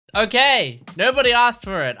Okay, nobody asked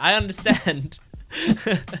for it. I understand.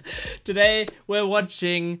 Today we're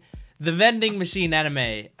watching the Vending Machine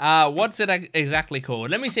anime. What's it exactly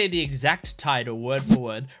called? Let me say the exact title, word for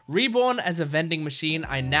word. Reborn as a vending machine,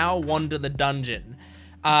 I now wander the dungeon.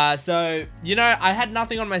 So, you know, I had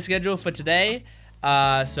nothing on my schedule for today. So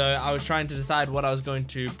I was trying to decide what I was going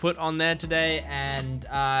to put on there today. And,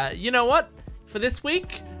 you know what? For this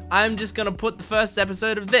week, I'm just gonna put the first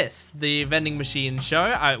episode of this, the Vending Machine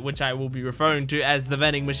show, which I will be referring to as the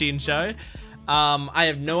Vending Machine show. I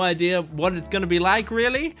have no idea what it's gonna be like,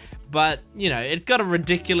 really, but, you know, it's got a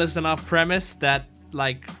ridiculous enough premise that,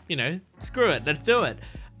 like, you know, screw it, let's do it.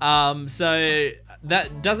 So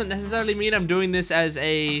that doesn't necessarily mean I'm doing this as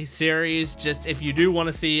a series. Just if you do want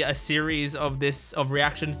to see a series of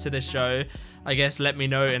reactions to this show, I guess let me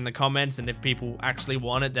know in the comments, and if people actually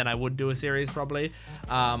want it, then I would do a series probably.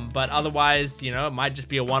 But otherwise, you know, it might just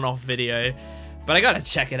be a one-off video. But I gotta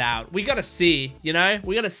check it out. We gotta see, you know,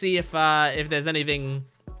 we gotta see if there's anything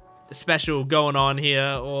special going on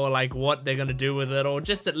here, or like what they're gonna do with it, or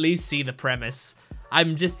just at least see the premise.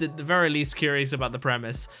 I'm just at the very least curious about the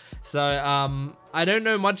premise. So I don't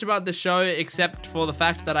know much about the show except for the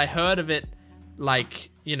fact that I heard of it,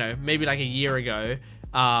 like, you know, maybe like a year ago.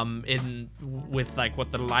 With like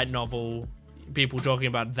what the light novel, people talking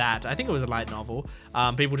about that. I think it was a light novel.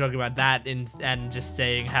 People talking about that and just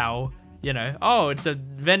saying how, you know, oh, it's a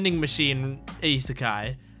vending machine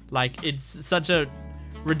isekai. Like, it's such a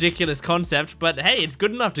ridiculous concept, but hey, it's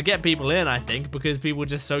good enough to get people in, I think, because people are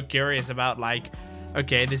just so curious about, like,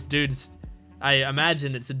 okay, this dude's, I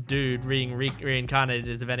imagine it's a dude being reincarnated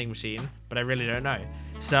as a vending machine, but I really don't know.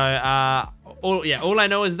 So, all I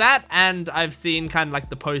know is that, and I've seen kind of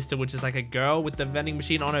like the poster, which is like a girl with the vending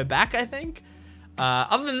machine on her back, I think.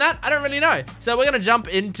 Other than that, I don't really know. So we're gonna jump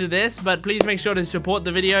into this, but please make sure to support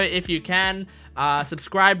the video if you can.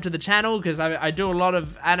 Subscribe to the channel, because I do a lot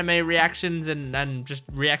of anime reactions and just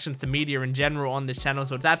reactions to media in general on this channel,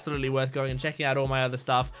 so it's absolutely worth going and checking out all my other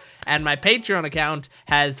stuff. And my Patreon account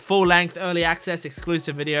has full-length early access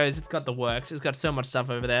exclusive videos. It's got the works. It's got so much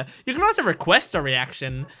stuff over there. You can also request a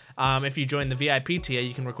reaction. If you join the VIP tier,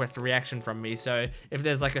 you can request a reaction from me. So if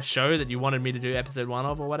there's like a show that you wanted me to do episode 1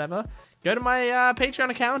 of or whatever, go to my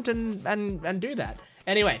Patreon account and do that.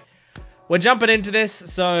 Anyway, we're jumping into this.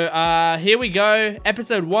 So here we go.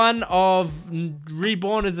 Episode 1 of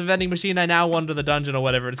Reborn as a Vending Machine, I Now Wander the Dungeon, or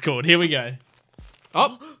whatever it's called. Here we go.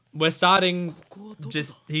 Oh, we're starting.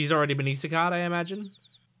 Just, he's already been isekai'd, I imagine.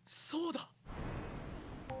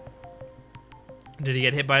 Did he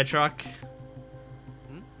get hit by a truck?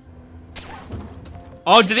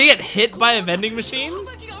 Oh, did he get hit by a vending machine?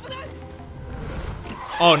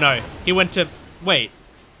 Oh no, he went to, wait,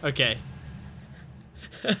 okay.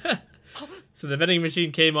 So the vending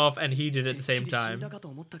machine came off and he did it at the same time.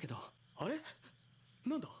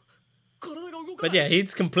 But yeah,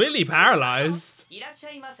 he's completely paralyzed.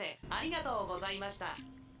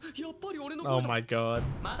 Oh my god.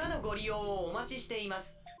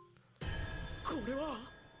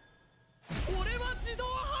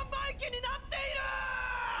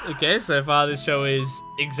 Okay, so far this show is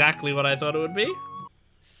exactly what I thought it would be.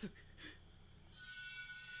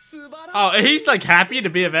 Oh, he's like happy to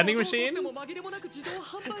be a vending machine?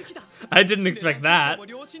 I didn't expect that.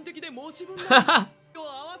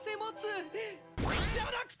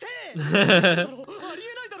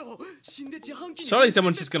 Surely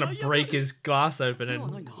someone's just gonna break his glass open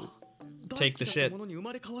and take the shit.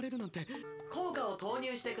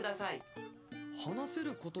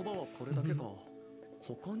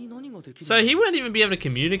 So he wouldn't even be able to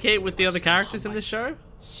communicate with the other characters in the show?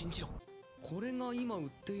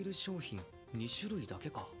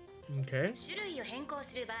 Okay.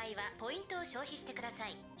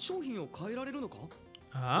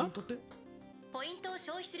 Huh?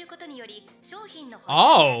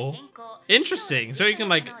 Oh, interesting. So he can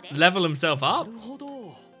like level himself up.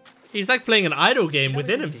 He's like playing an idle game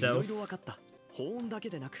within himself.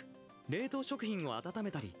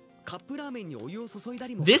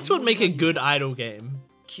 This would make a good idle game.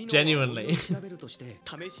 Genuinely.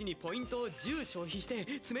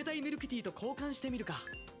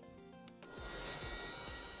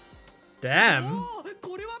 Damn.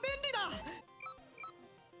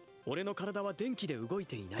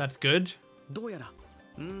 That's good.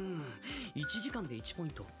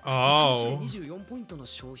 Oh.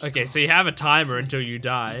 Okay, so you have a timer until you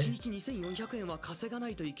die.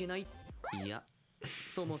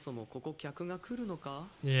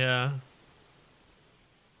 Yeah.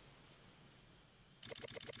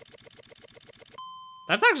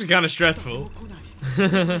 That's actually kind of stressful.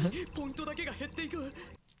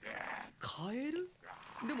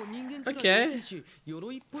 Okay.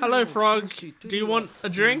 Hello, frog. Do you want a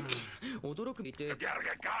drink?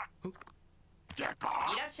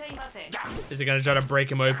 Is he gonna try to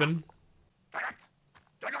break him open?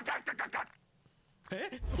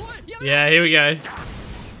 Yeah, here we go.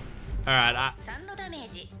 Alright.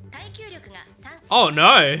 Oh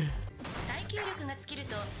no!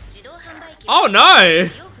 Oh no!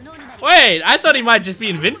 Wait, I thought he might just be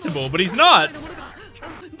invincible, but he's not.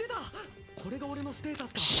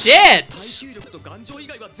 Shit!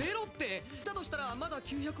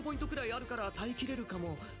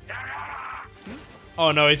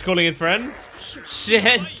 Oh no, he's calling his friends?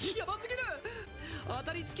 Shit!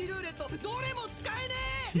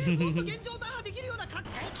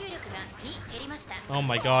 Oh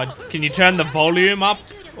my god. Can you turn the volume up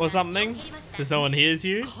or something so someone hears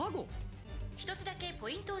you?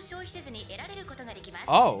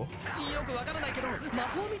 Oh.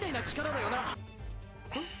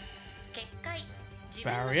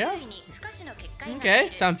 Barrier? Okay,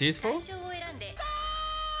 sounds useful.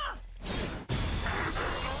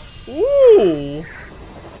 Ooh.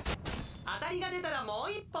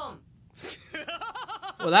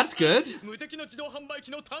 Well, that's good.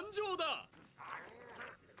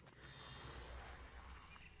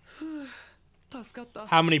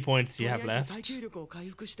 How many points do you have left?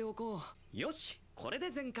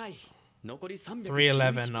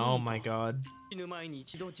 311. Oh my god.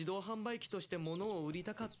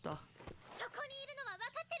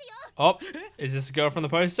 Oh, is this a girl from the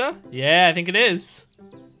poster? Yeah, I think it is.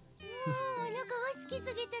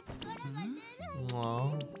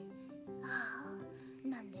 Aww.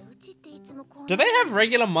 Do they have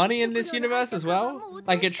regular money in this universe as well?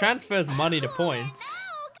 Like it transfers money to points.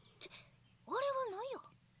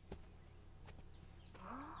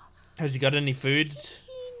 Has he got any food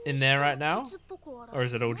in there right now? Or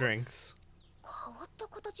is it all drinks?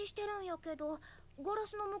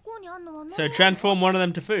 So transform one of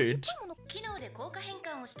them to food.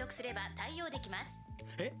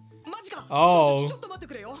 Oh.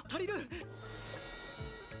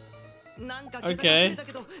 Okay.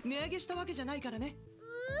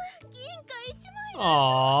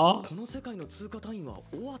 Aww.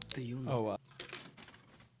 Oh wow.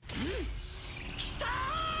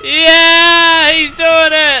 Yeah, he's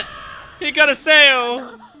doing it! He got a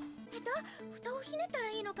sale!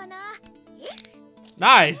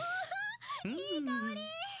 Nice!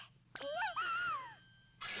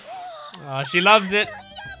 Oh, she loves it.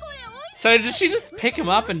 So does she just pick him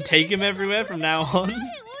up and take him everywhere from now on?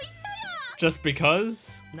 Just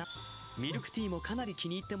because?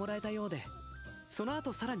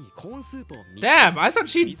 Damn, I thought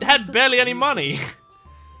she had barely any money.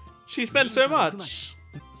 She spent so much.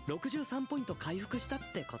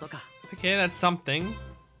 Okay, that's something.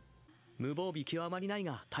 Oh,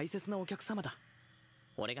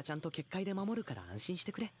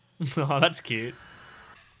 that's cute.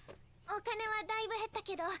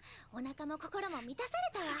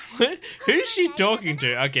 Who's she talking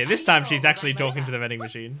to? Okay, this time she's actually talking to the vending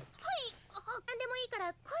machine.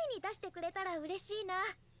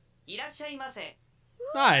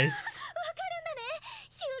 Nice.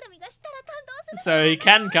 So he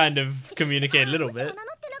can kind of communicate a little bit.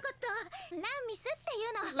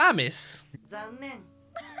 Lamis.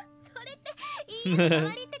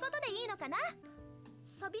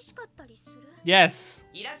 Yes.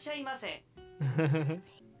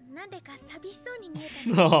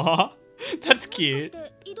 Aww, that's cute.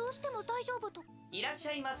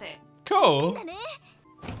 Cool.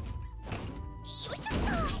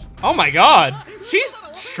 Oh my god, she's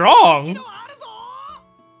strong.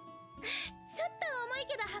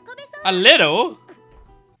 A little.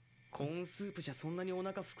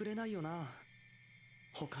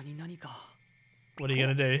 What are you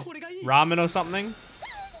gonna do? Ramen or something?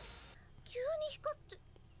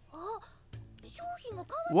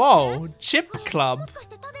 Whoa, chip club.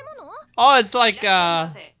 Oh, it's like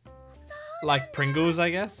Pringles, I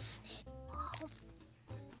guess.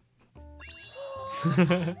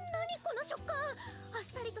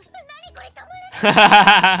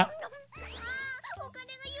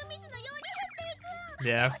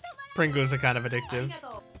 Yeah, Pringles are kind of addictive.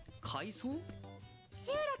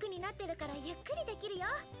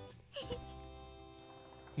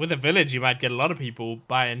 With a village, you might get a lot of people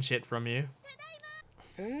buying shit from you.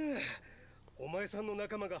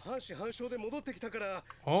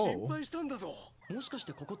 Oh.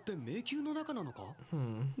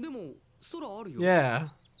 Yeah.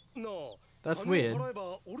 That's weird.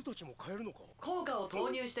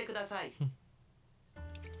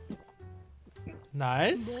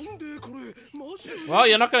 Nice. Well,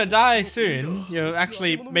 you're not gonna die soon. You're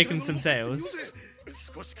actually making some sales.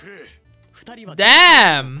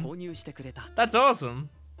 Damn! That's awesome.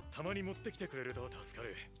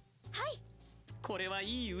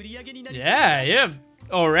 Yeah, you're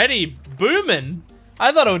already booming.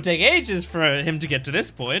 I thought it would take ages for him to get to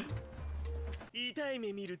this point.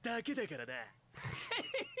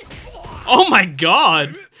 Oh my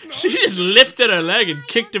god! She just lifted her leg and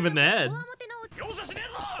kicked him in the head.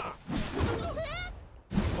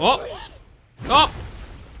 Oh! Oh!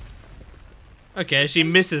 Okay, she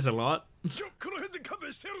misses a lot.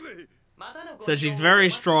 So she's very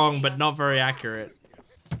strong, but not very accurate.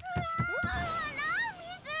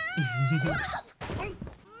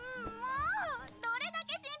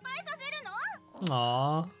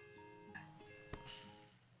 Aww.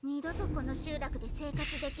 二度とこの集落で生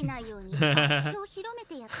活できないように目標を広め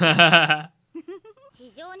てやった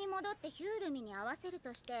地上に戻ってヒュールミに合わせる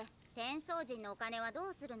として転送人のお金はど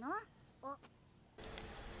うするの？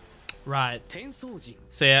 Right. So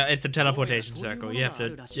yeah, it's a teleportation circle. You have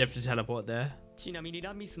to teleport there.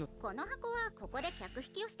 この箱はここで客引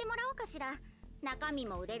きをしてもらおうかしら。中身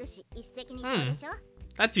も売れるし一石二鳥でしょ。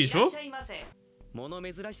 That's useful.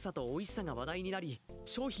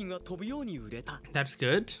 That's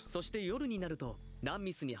good.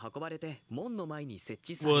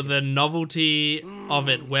 Will the novelty of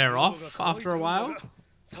it wear off after a while?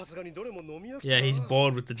 Yeah, he's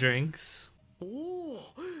bored with the drinks.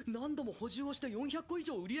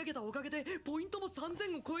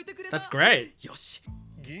 That's great. You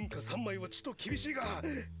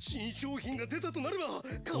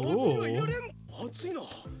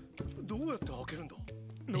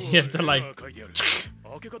have to like...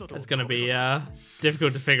 That's gonna be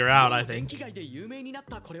difficult to figure out, I think.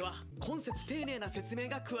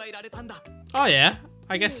 Oh yeah,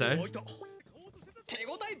 I guess so.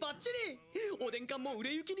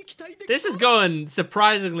 This is going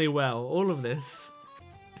surprisingly well, all of this.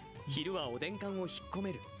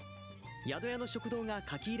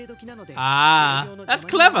 Ah, that's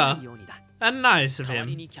clever and nice of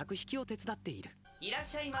him.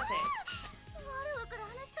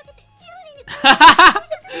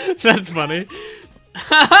 That's funny.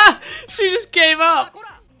 She just gave up.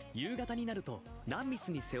 It's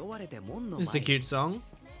a cute song.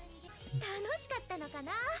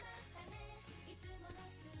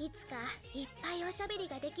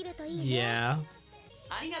 Yeah.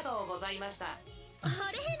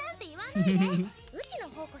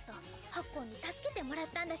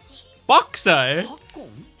 Boxo?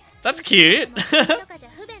 That's cute.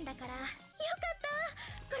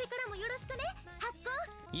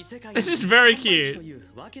 This is very cute.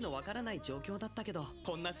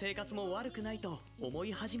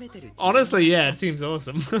 Honestly, yeah, it seems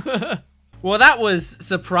awesome. Well, that was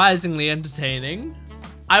surprisingly entertaining.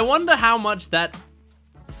 I wonder how much that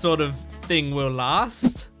sort of thing will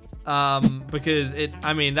last. Because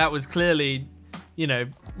I mean, that was clearly, you know,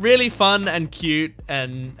 really fun and cute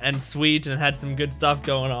and sweet and had some good stuff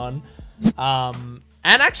going on.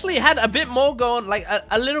 And actually had a bit more going, like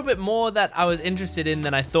a little bit more that I was interested in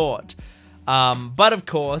than I thought. But of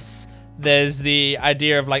course, there's the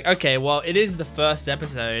idea of like, okay, well, it is the first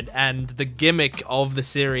episode and the gimmick of the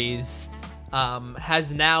series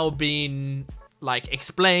has now been like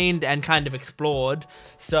explained and kind of explored.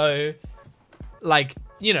 So like,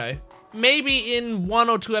 you know, maybe in 1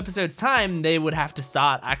 or 2 episodes time, they would have to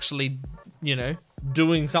start actually, you know,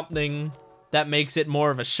 doing something that makes it more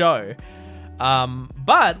of a show.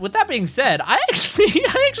 But with that being said, I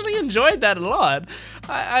actually enjoyed that a lot.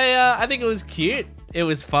 I think it was cute. It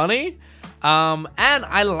was funny. And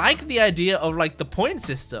I like the idea of like the point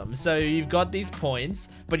system. So you've got these points,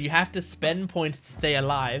 but you have to spend points to stay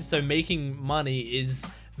alive. So making money is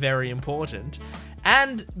very important.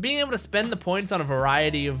 And being able to spend the points on a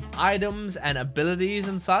variety of items and abilities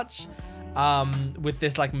and such, with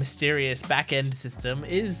this like mysterious back-end system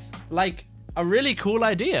is like a really cool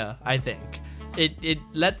idea, I think. It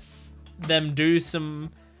lets them do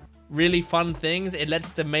some really fun things. It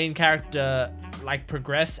lets the main character like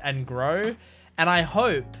progress and grow. And I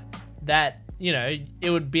hope that, you know, it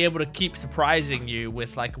would be able to keep surprising you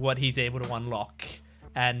with like what he's able to unlock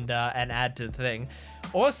and add to the thing.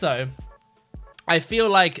 Also, I feel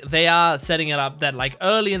like they are setting it up that like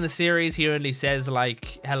early in the series, he only says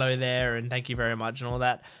like, hello there and thank you very much and all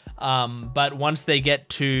that. But once they get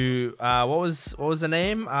to, what was the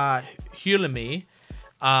name? Hulami.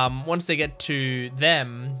 Once they get to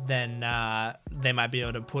them, then they might be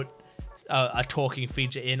able to put a talking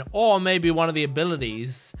feature in, or maybe one of the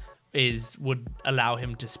abilities would allow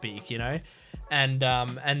him to speak, you know? and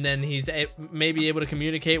then he's maybe able to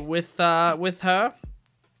communicate with her.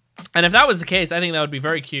 And if that was the case, I think that would be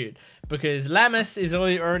very cute, because Lammis is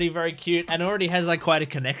already very cute and already has like quite a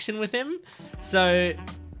connection with him. So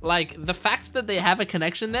like the fact that they have a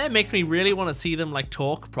connection there makes me really want to see them like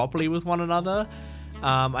talk properly with one another.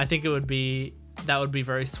 I think that would be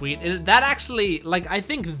very sweet. That actually, like, I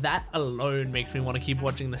think that alone makes me want to keep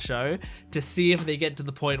watching the show to see if they get to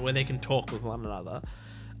the point where they can talk with one another,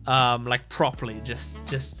 like properly, just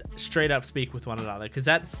straight up speak with one another, because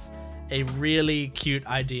that's a really cute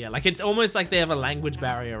idea. Like, it's almost like they have a language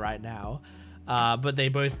barrier right now, but they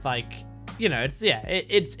both, like, you know,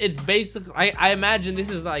 it's basically, I imagine this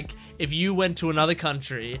is like if you went to another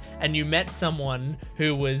country and you met someone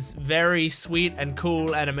who was very sweet and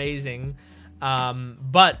cool and amazing,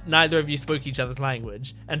 but neither of you spoke each other's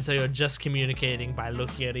language, and so you're just communicating by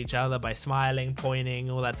looking at each other, by smiling, pointing,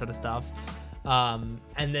 all that sort of stuff,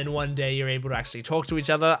 and then one day you're able to actually talk to each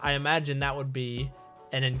other. I imagine that would be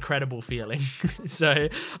an incredible feeling. So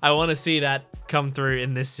I want to see that come through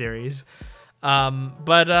in this series.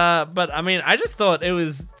 But I mean, I just thought it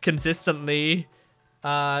was consistently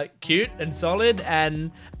cute and solid,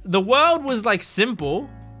 and the world was like simple,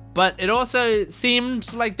 but it also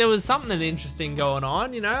seemed like there was something interesting going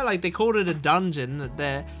on, you know, like they called it a dungeon, that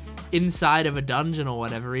they're inside of a dungeon or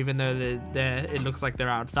whatever, even though it looks like they're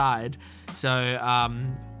outside. So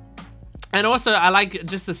and also I like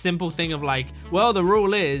just the simple thing of like, well, the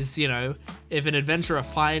rule is, you know, if an adventurer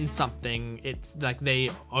finds something, it's like they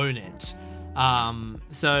own it.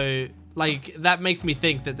 So like that makes me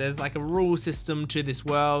think that there's like a rule system to this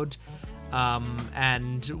world,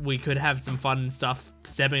 and we could have some fun stuff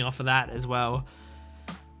stemming off of that as well.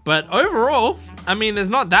 But overall, I mean, there's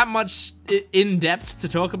not that much in depth to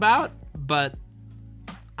talk about, but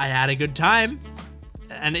I had a good time,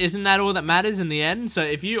 and isn't that all that matters in the end? So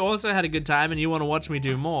if you also had a good time and you want to watch me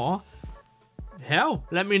do more, hell,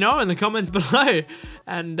 let me know in the comments below,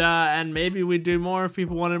 and maybe we'd do more if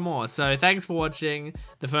people wanted more. So thanks for watching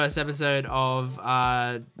the first episode of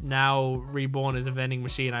now Reborn as a vending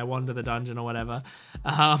machine. I wander the dungeon or whatever.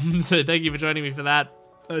 So thank you for joining me for that.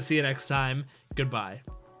 I'll see you next time. Goodbye.